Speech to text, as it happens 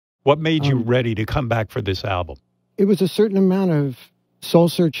What made you ready to come back for this album? It was a certain amount of soul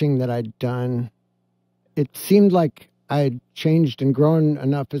searching that I'd done. It seemed like I'd changed and grown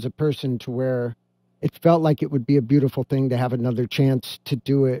enough as a person to where it felt like it would be a beautiful thing to have another chance to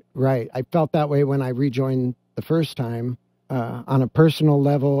do it right. I felt that way when I rejoined the first time, on a personal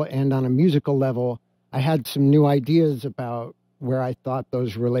level and on a musical level. I had some new ideas about where I thought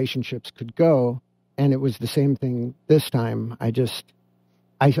those relationships could go, and it was the same thing this time.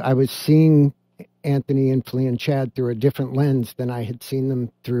 I was seeing Anthony and Flea and Chad through a different lens than I had seen them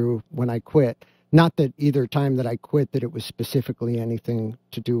through when I quit. Not that either time that I quit that it was specifically anything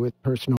to do with personal